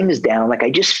calming things down. Like, I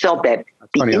just felt that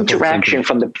the interaction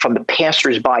from the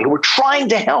passersby who were trying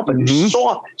to help and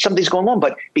saw something's going on,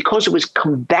 but because it was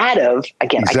combative,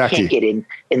 again, I can't get in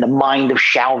the mind of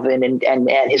Chauvin and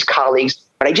his colleagues,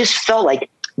 but I just felt like,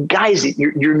 guys,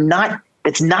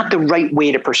 that's not the right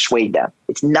way to persuade them.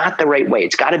 It's not the right way.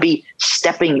 It's got to be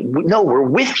no, we're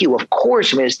with you, of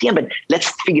course, we understand, but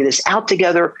let's figure this out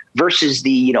together versus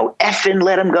the, effing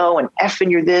let them go and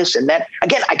effing you're this and that.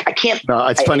 Again, I can't. No,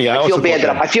 it's funny. I feel bad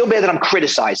that I'm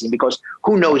criticizing, because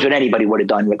who knows what anybody would have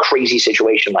done in a crazy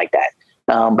situation like that.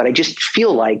 But I just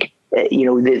feel like,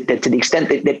 that to the extent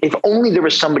that if only there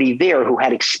was somebody there who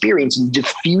had experience in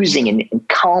diffusing and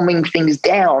calming things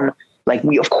down. Like,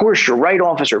 of course, you're right,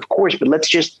 officer, of course, but let's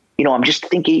just, I'm just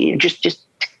thinking, just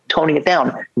toning it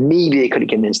down. Maybe they could have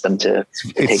convinced them to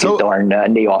take a darn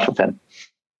knee off of him.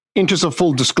 Interest of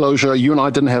full disclosure, you and I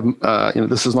didn't have,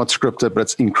 this is not scripted, but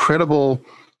it's incredible.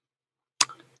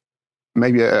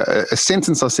 Maybe a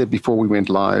sentence I said before we went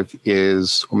live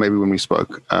is, or maybe when we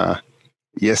spoke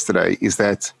yesterday, is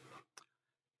that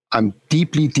I'm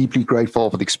deeply, deeply grateful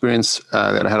for the experience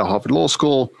that I had at Harvard Law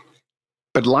School,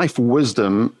 but life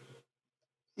wisdom,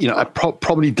 I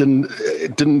probably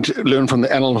didn't learn from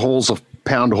the annal halls of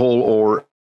Pound Hall,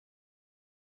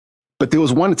 but there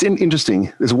was one. It's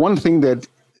interesting. There's one thing that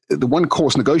the one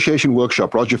course, negotiation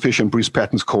workshop, Roger Fisher and Bruce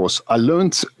Patton's course. I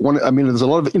learned one. I mean, there's a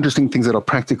lot of interesting things that are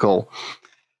practical,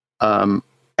 and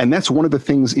that's one of the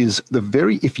things. Is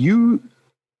if you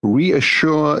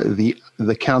reassure the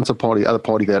counterparty, the other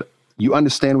party, that you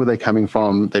understand where they're coming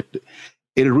from, that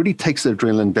it really takes the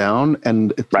adrenaline down,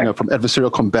 and from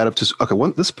adversarial combative to, okay,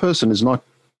 well, this person is not,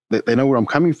 they know where I'm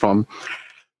coming from,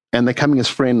 and they're coming as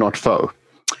friend, not foe.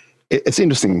 It's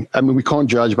interesting. I mean, we can't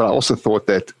judge, but I also thought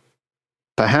that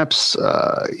perhaps,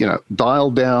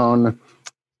 dialed down,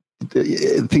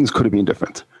 things could have been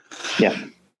different. Yeah.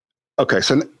 Okay.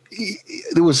 So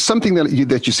there was something that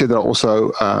you said that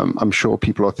also, I'm sure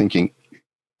people are thinking,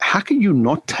 how can you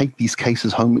not take these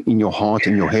cases home in your heart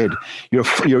and your head?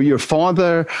 You're a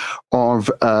father of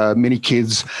many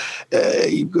kids.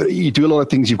 You do a lot of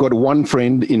things. You've got one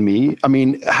friend in me. I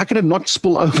mean, how can it not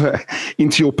spill over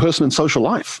into your personal and social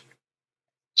life?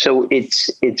 So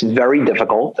it's very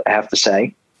difficult, I have to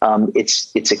say.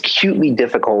 It's acutely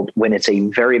difficult when it's a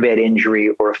very bad injury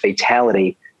or a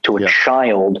fatality to a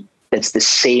child that's the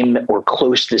same or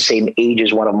close to the same age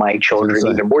as one of my children.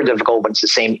 Even more difficult when it's the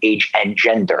same age and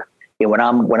gender. I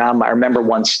remember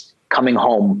once coming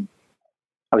home,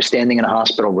 I was standing in a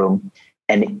hospital room,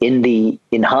 and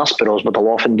in hospitals, what they'll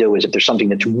often do is if there's something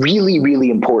that's really, really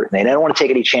important, and I don't want to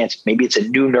take any chances, maybe it's a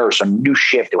new nurse, a new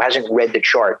shift who hasn't read the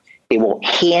chart. They will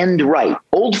handwrite,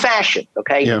 old fashioned,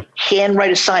 okay?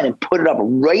 Handwrite a sign and put it up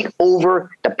right over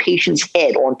the patient's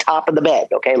head on top of the bed,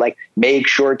 okay? Like, make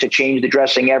sure to change the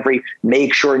dressing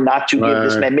make sure not to give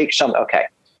this man, okay.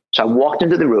 So I walked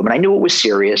into the room and I knew it was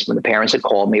serious when the parents had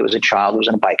called me. It was a child who was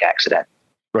in a bike accident.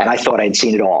 Right. And I thought I'd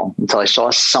seen it all until I saw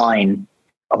a sign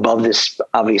above this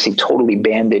obviously totally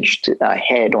bandaged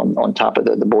head on top of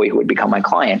the boy who would become my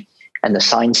client. And the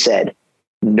sign said,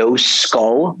 "No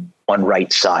skull on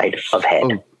right side of head."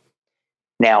 Oh.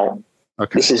 Now,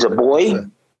 this is a boy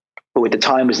who at the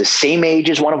time was the same age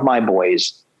as one of my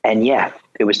boys. And yeah,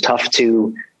 it was tough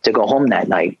to go home that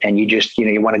night. And you just,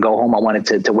 you want to go home. I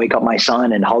wanted to wake up my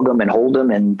son and hug him and hold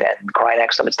him and cry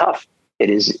next to him. It's tough. It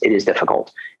is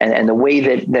difficult. And the way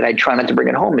that I try not to bring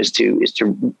it home is to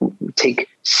take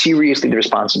seriously the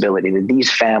responsibility that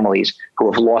these families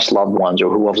who have lost loved ones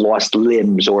or who have lost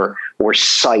limbs or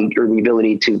sight or the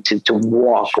ability to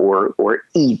walk or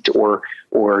eat or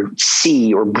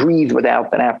see or breathe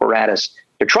without an apparatus,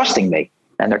 they're trusting me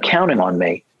and they're counting on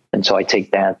me. And so I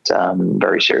take that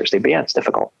very seriously. But yeah, it's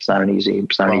difficult. It's not an easy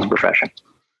profession.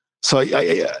 So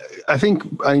I think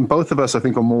both of us, are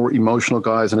more emotional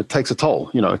guys, and it takes a toll.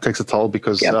 It takes a toll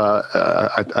because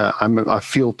I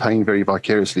feel pain very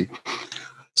vicariously.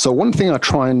 So one thing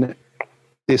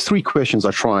there's 3 questions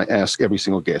I try and ask every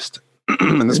single guest,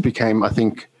 and this became, I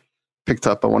think, picked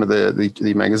up by one of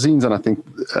the magazines, and I think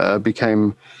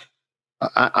became,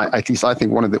 at least I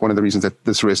think one of the reasons that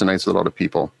this resonates with a lot of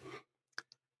people.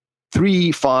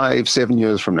 3, 5, 7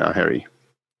 years from now, Harry,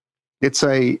 let's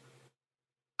say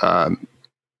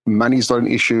money's not an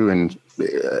issue and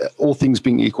all things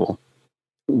being equal,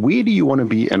 where do you want to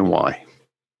be and why?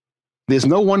 There's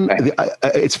no one,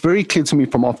 it's very clear to me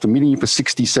from after meeting you for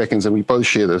 60 seconds, and we both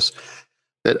share this,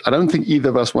 that I don't think either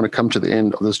of us want to come to the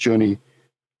end of this journey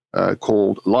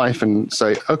called life and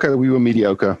say, okay, we were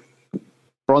mediocre,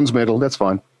 bronze medal, that's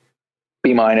fine.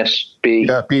 B minus, B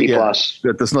plus.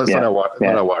 That's not our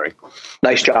worry.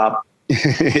 Nice job.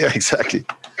 Yeah, exactly.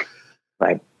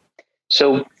 Right.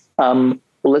 So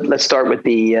let's start with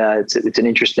it's an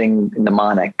interesting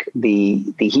mnemonic.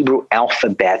 The Hebrew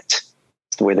alphabet,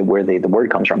 where the word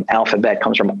comes from. Alphabet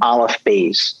comes from Aleph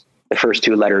Beis, the first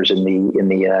 2 letters in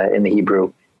the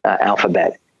Hebrew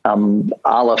alphabet.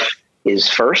 Aleph is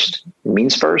first, it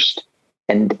means first,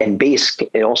 and Beis,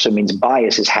 it also means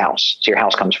bias is house. So your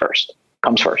house comes first.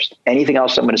 Anything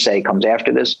else I'm going to say comes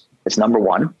after this. It's number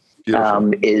 1.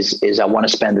 Is I want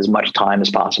to spend as much time as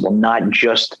possible, not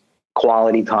just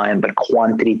quality time, but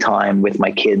quantity time with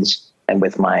my kids and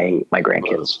with my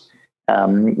grandkids.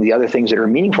 The other things that are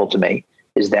meaningful to me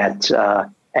is that,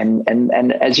 and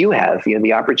as you have,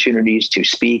 the opportunities to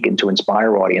speak and to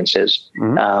inspire audiences,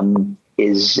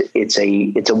 it's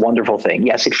a wonderful thing.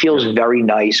 Yes, it feels very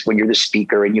nice when you're the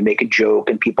speaker and you make a joke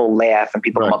and people laugh and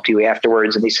people come up to you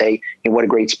afterwards and they say, what a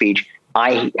great speech.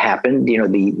 I happen, the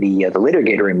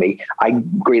litigator in me, I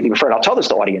greatly prefer it. I'll tell this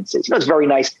to audiences. It's very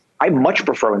nice. I much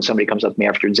prefer when somebody comes up to me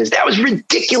after and says, "That was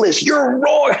ridiculous. You're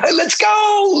wrong. Let's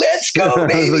go,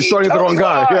 baby." Starting the wrong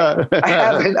guy.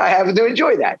 Yeah. I happen to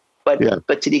enjoy that. But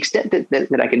to the extent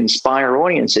that I can inspire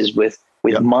audiences with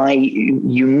my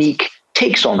unique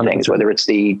takes on things, whether it's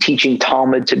the teaching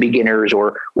Talmud to beginners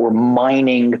or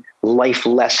mining life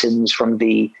lessons from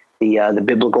the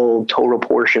biblical Torah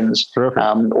portions,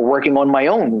 or working on my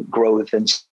own growth,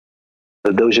 and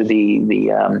those are the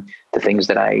things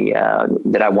that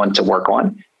I want to work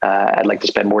on. I'd like to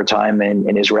spend more time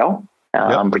in Israel,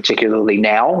 particularly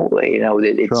now.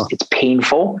 It's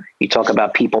painful. You talk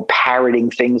about people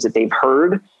parroting things that they've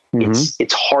heard.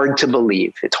 It's hard to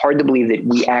believe. It's hard to believe that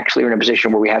we actually are in a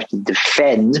position where we have to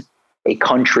defend a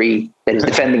country that is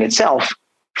defending itself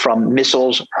from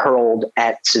missiles hurled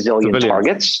at civilian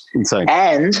targets. Insane.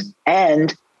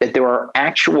 And that there are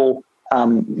actual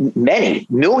many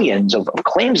millions of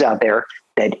claims out there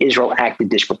that Israel acted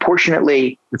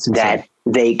disproportionately, that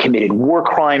they committed war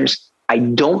crimes. I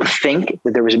don't think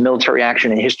that there was a military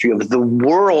action in the history of the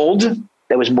world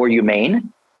that was more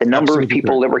humane. The number of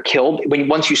people that were killed,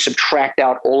 once you subtract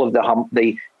out all of the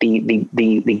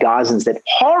Gazans that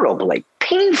horribly,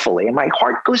 painfully, and my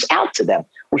heart goes out to them,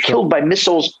 were killed by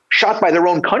missiles shot by their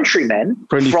own countrymen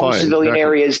from civilian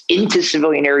areas into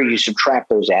civilian areas. You subtract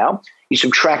those out. You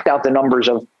subtract out the numbers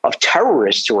of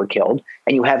terrorists who were killed,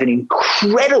 and you have an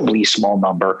incredibly small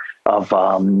number of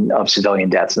civilian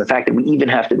deaths. And the fact that we even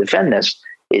have to defend this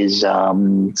is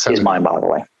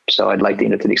mind-boggling. So I'd like to,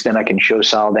 to the extent I can show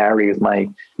solidarity with my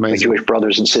Jewish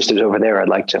brothers and sisters over there, I'd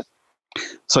like to.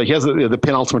 So here's the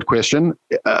penultimate question.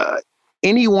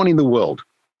 Anyone in the world,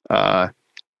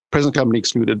 present company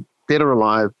excluded, dead or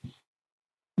alive,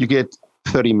 you get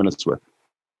 30 minutes with.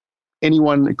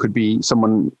 anyone. It could be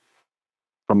someone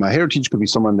from our heritage, could be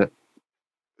someone that,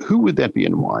 who would that be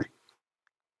and why?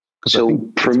 Because I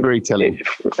think it's very telling.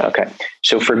 Okay.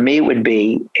 So for me, it would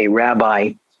be a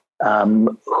rabbi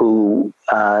who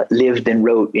lived and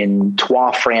wrote in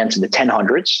Troyes, France in the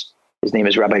 1000s. His name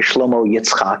is Rabbi Shlomo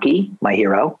Yitzchaki, my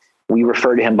hero. We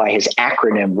refer to him by his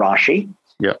acronym Rashi.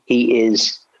 Yeah. He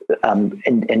is,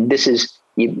 and this is,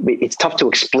 it's tough to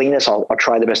explain this. I'll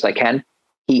try the best I can.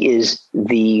 He is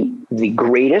the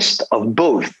greatest of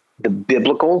both the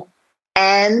biblical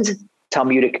and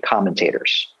Talmudic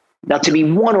commentators. Now, to be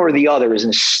one or the other is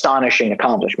an astonishing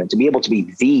accomplishment. To be able to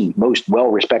be the most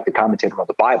well-respected commentator on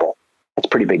the Bible, that's a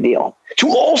pretty big deal. To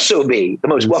also be the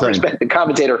most well-respected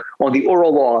commentator on the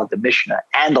oral law, the Mishnah,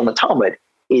 and on the Talmud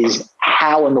is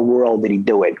how in the world did he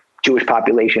do it? Jewish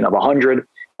population of 100.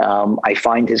 I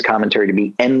find his commentary to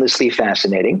be endlessly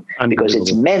fascinating because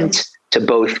it's meant to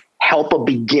both help a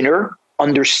beginner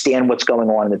understand what's going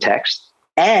on in the text,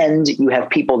 and you have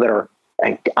people that are,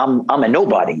 I'm a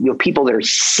nobody. You have people that are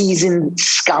seasoned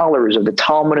scholars of the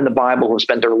Talmud and the Bible who have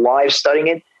spent their lives studying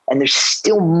it, and they're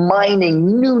still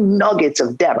mining new nuggets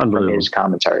of depth from his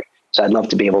commentary. So I'd love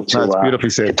to be able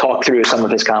to talk through some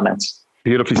of his comments.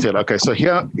 Beautifully said. Okay, so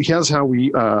here's how we're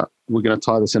going to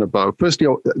tie this in a bow. Firstly,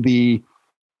 what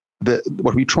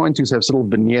we're trying to do is have little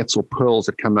vignettes or pearls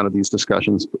that come out of these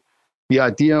discussions. The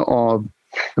idea of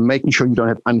making sure you don't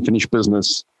have unfinished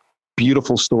business,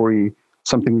 beautiful story,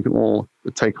 something we can all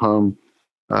take home.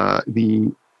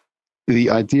 The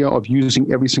idea of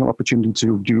using every single opportunity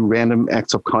to do random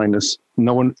acts of kindness.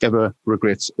 No one ever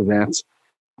regrets that.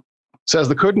 So as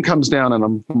the curtain comes down, and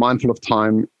I'm mindful of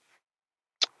time,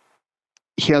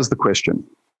 here's the question.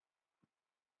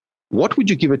 What would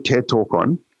you give a TED Talk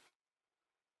on?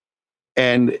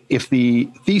 And if the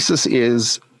thesis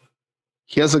is,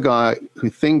 here's a guy who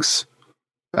thinks,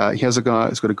 here's a guy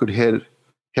who's got a good head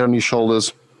on his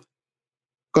shoulders,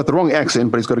 got the wrong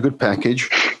accent, but he's got a good package.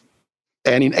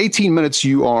 And in 18 minutes,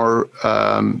 you are,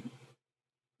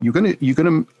 you're gonna,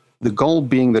 the goal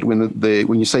being that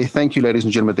when you say thank you, ladies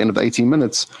and gentlemen, at the end of the 18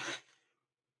 minutes,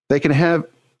 they can have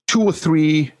 2 or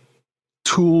 3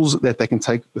 tools that they can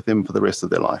take with them for the rest of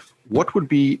their life. What would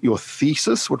be your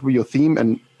thesis? What would be your theme?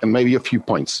 And maybe a few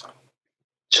points.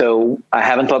 So I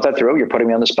haven't thought that through. You're putting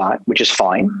me on the spot, which is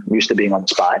fine. I'm used to being on the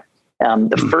spot.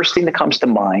 The first thing that comes to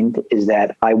mind is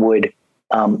that I would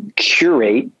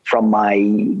curate from my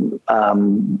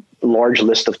large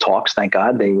list of talks. Thank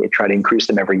God they try to increase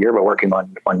them every year by working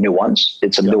on new ones.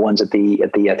 Did some new ones at the.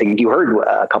 I think you heard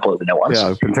a couple of the new ones.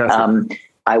 Yeah, fantastic.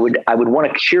 I would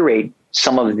want to curate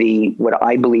some of what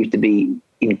I believe to be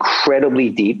incredibly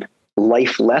deep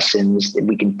life lessons that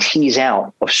we can tease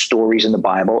out of stories in the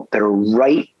Bible that are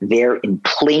right there in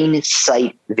plain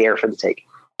sight there for the taking.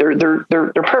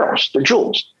 They're pearls. They're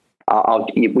jewels.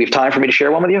 We have time for me to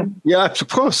share one with you? Yeah, of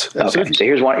course. Absolutely. Okay, so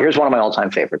here's one of my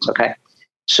all-time favorites. Okay,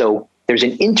 so there's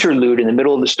an interlude in the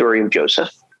middle of the story of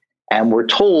Joseph, and we're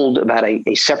told about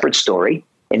a separate story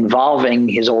involving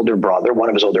his older brother, one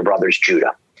of his older brothers,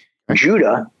 Judah.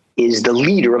 Judah is the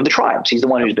leader of the tribes. He's the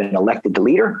one who's been elected the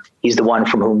leader. He's the one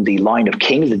from whom the line of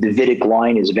kings, the Davidic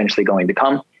line, is eventually going to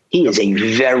come. He is a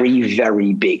very,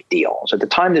 very big deal. So at the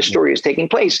time this story is taking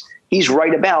place, he's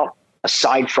right about,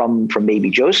 aside from maybe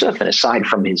Joseph and aside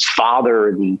from his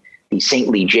father, the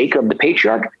saintly Jacob, the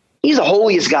patriarch, he's the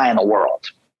holiest guy in the world.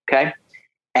 Okay.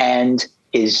 And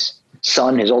his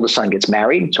oldest son gets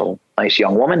married to a nice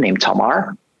young woman named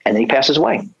Tamar, and then he passes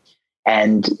away.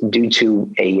 And due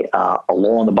to a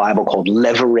law in the Bible called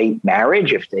levirate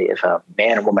marriage, if a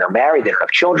man and woman are married, they don't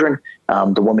have children,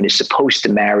 the woman is supposed to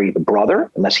marry the brother,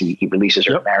 unless he releases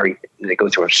her to marry. They go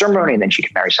through a ceremony, and then she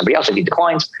can marry somebody else if he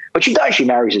declines. But she dies, she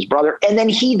marries his brother, and then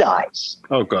he dies.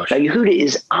 Oh, gosh. Now, Yehuda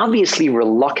is obviously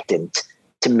reluctant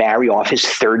to marry off his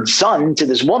third son to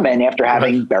this woman after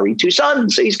having buried 2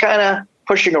 sons. So he's kind of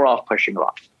pushing her off.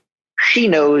 She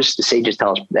knows, the sages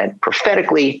tell us that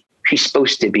prophetically, she's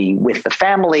supposed to be with the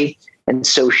family. And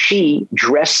so she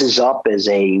dresses up as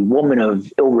a woman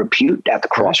of ill repute at the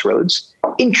crossroads.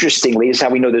 Interestingly, this is how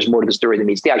we know there's more to the story than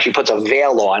meets the eye. She puts a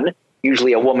veil on.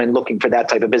 Usually a woman looking for that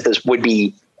type of business would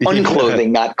be unclothing,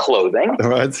 not clothing.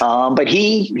 Right. But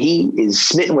he is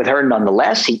smitten with her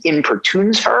nonetheless. He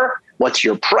importunes her. What's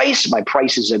your price? My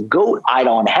price is a goat. I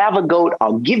don't have a goat.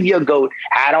 I'll give you a goat.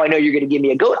 How do I know you're going to give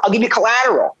me a goat? I'll give you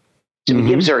collateral. So he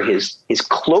gives her his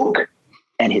cloak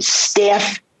and his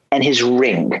staff and his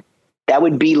ring. That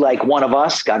would be like one of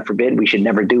us, God forbid, we should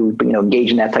never do,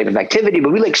 engage in that type of activity,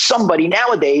 but we like somebody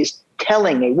nowadays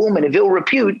telling a woman of ill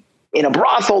repute in a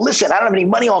brothel, listen, I don't have any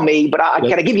money on me, but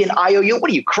can I give you an IOU?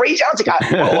 What are you, crazy? I don't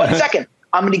think 1 second.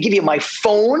 I'm going to give you my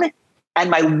phone and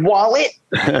my wallet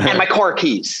and my car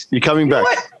keys. You're coming back.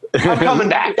 What? I'm coming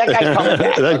back. That guy's coming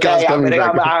back. That guy's coming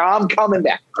back. I'm coming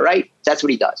back. All right. That's what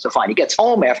he does. So fine. He gets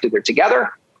home after they're together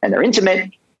and they're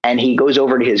intimate, and he goes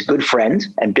over to his good friend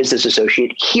and business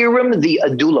associate, Hiram the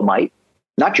Adulamite,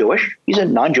 not Jewish. He's a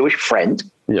non-Jewish friend.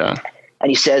 Yeah. And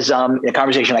he says, in a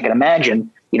conversation I can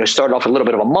imagine, started off with a little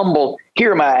bit of a mumble.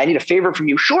 Hiram, I need a favor from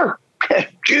you. Sure.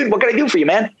 Jude, what can I do for you,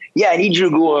 man? Yeah, I need you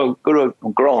to go to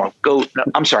a girl.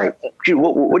 I'm sorry, Jude.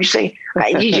 What'd you say?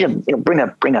 I need you to bring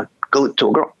a goat to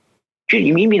a girl. Jude,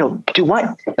 you need me to do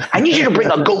what? I need you to bring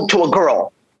a goat to a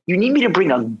girl. You need me to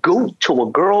bring a goat to a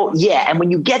girl? Yeah. And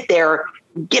when you get there,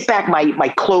 get back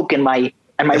my cloak and my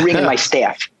ring and my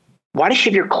staff. Why does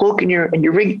you have your cloak and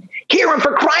your ring? Hiram,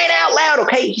 for crying out loud.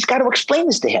 Okay, he's got to explain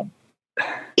this to him.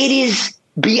 It is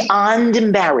beyond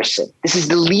embarrassing. This is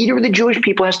the leader of the Jewish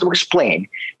people has to explain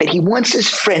that he wants his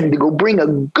friend to go bring a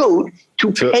goat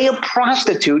to pay a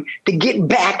prostitute to get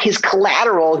back his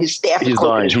collateral, his staff. He's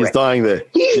dying. He's dying there.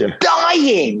 He's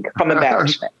dying from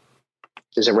embarrassment.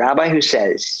 There's a rabbi who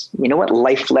says, you know what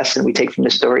life lesson we take from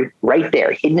this story? Right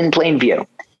there, hidden in plain view.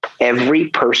 Every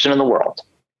person in the world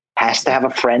has to have a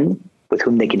friend with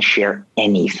whom they can share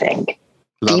anything.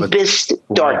 Deepest,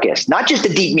 darkest, not just a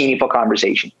deep, meaningful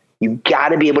conversation. You got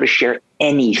to be able to share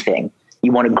anything.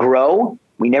 You want to grow?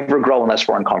 We never grow unless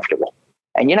we're uncomfortable.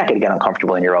 And you're not going to get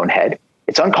uncomfortable in your own head.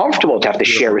 It's uncomfortable to have to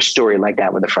share a story like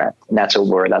that with a friend. And that's what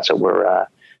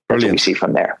we see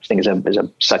from there. I think is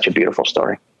such a beautiful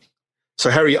story. So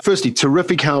Harry, firstly,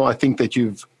 terrific how I think that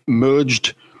you've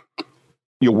merged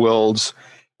your worlds,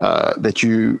 that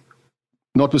you,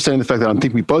 notwithstanding the fact that I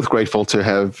think we're both grateful to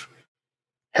have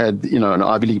had, an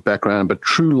Ivy League background, but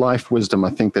true life wisdom,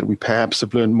 I think that we perhaps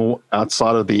have learned more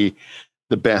outside of the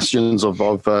bastions of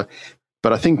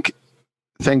but I think,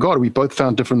 thank God, we both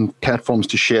found different platforms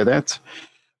to share that.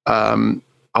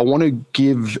 I want to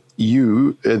give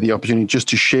you the opportunity just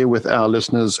to share with our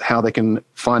listeners how they can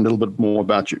find a little bit more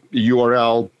about you.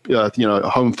 URL,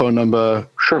 home phone number,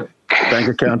 sure, bank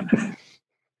account.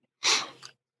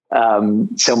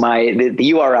 So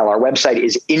the URL, our website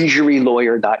is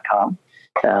injurylawyer.com.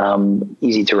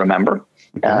 Easy to remember.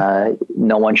 Okay.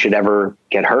 No one should ever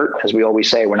get hurt. As we always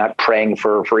say, we're not praying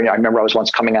for. I remember I was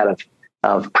once coming out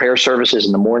of prayer services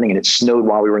in the morning, and it snowed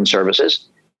while we were in services.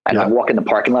 And I walk in the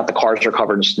parking lot, the cars are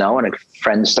covered in snow, and a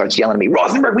friend starts yelling at me,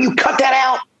 Rothenberg, will you cut that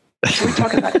out? What are you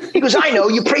talking about? He goes, I know,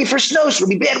 you pray for snow, so it'll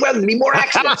be bad weather, there'll be more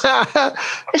accidents. I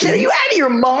said, are you out of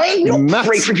your mind? You don't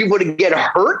pray for people to get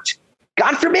hurt.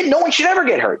 God forbid, no one should ever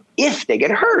get hurt. If they get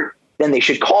hurt, then they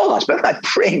should call us. But I'm not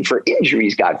praying for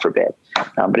injuries, God forbid.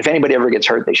 But if anybody ever gets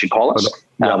hurt, they should call us.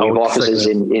 We have offices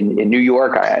in New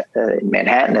York, in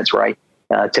Manhattan. That's where I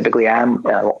typically am.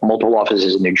 Multiple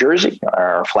offices in New Jersey.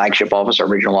 Our flagship office, our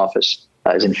regional office,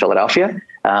 is in Philadelphia.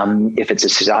 If it's a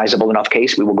sizable enough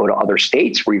case, we will go to other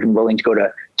states. We're even willing to go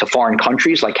to foreign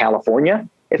countries like California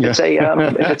if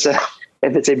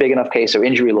it's a big enough case. So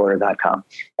injurylawyer.com.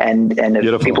 And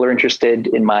if people are interested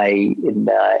in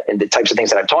the types of things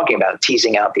that I'm talking about,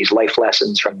 teasing out these life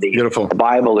lessons from the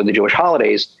Bible or the Jewish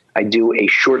holidays, I do a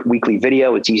short weekly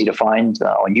video. It's easy to find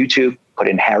on YouTube. Put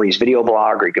in Harry's video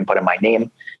blog, or you can put in my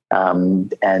name.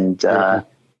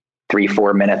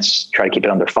 3-4 minutes. Try to keep it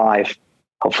under 5.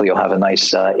 Hopefully, you'll have a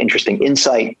nice, interesting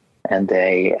insight and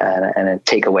a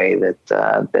takeaway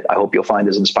that I hope you'll find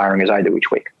as inspiring as I do each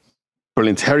week.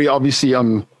 Brilliant, Harry. Obviously,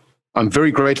 I'm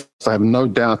very grateful. I have no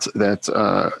doubt that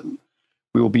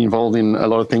we will be involved in a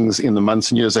lot of things in the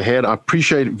months and years ahead. I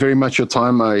appreciate very much your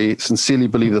time. I sincerely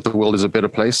believe that the world is a better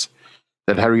place,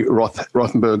 that Harry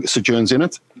Rothenberg sojourns in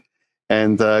it,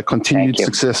 and continued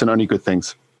success and only good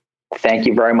things. Thank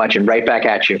you very much, and right back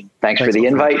at you. Thanks for the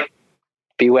invite.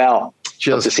 Be well.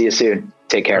 Cheers. Hope to see you soon.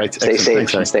 Take care. Right, stay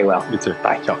safe and stay well. You too.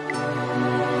 Bye. Ciao.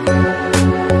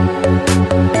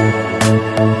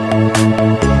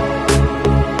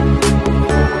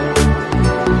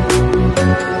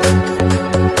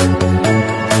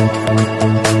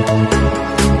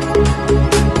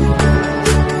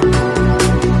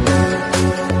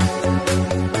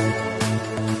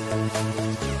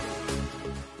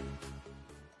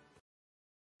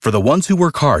 For the ones who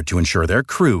work hard to ensure their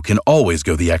crew can always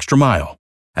go the extra mile,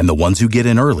 and the ones who get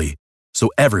in early so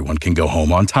everyone can go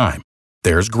home on time,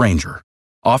 there's Grainger,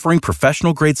 offering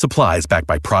professional-grade supplies backed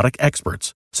by product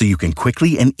experts so you can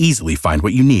quickly and easily find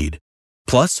what you need.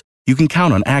 Plus, you can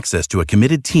count on access to a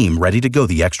committed team ready to go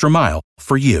the extra mile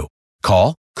for you.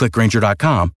 Call, click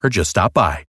Grainger.com, or just stop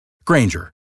by.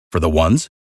 Grainger, for the ones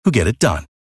who get it done.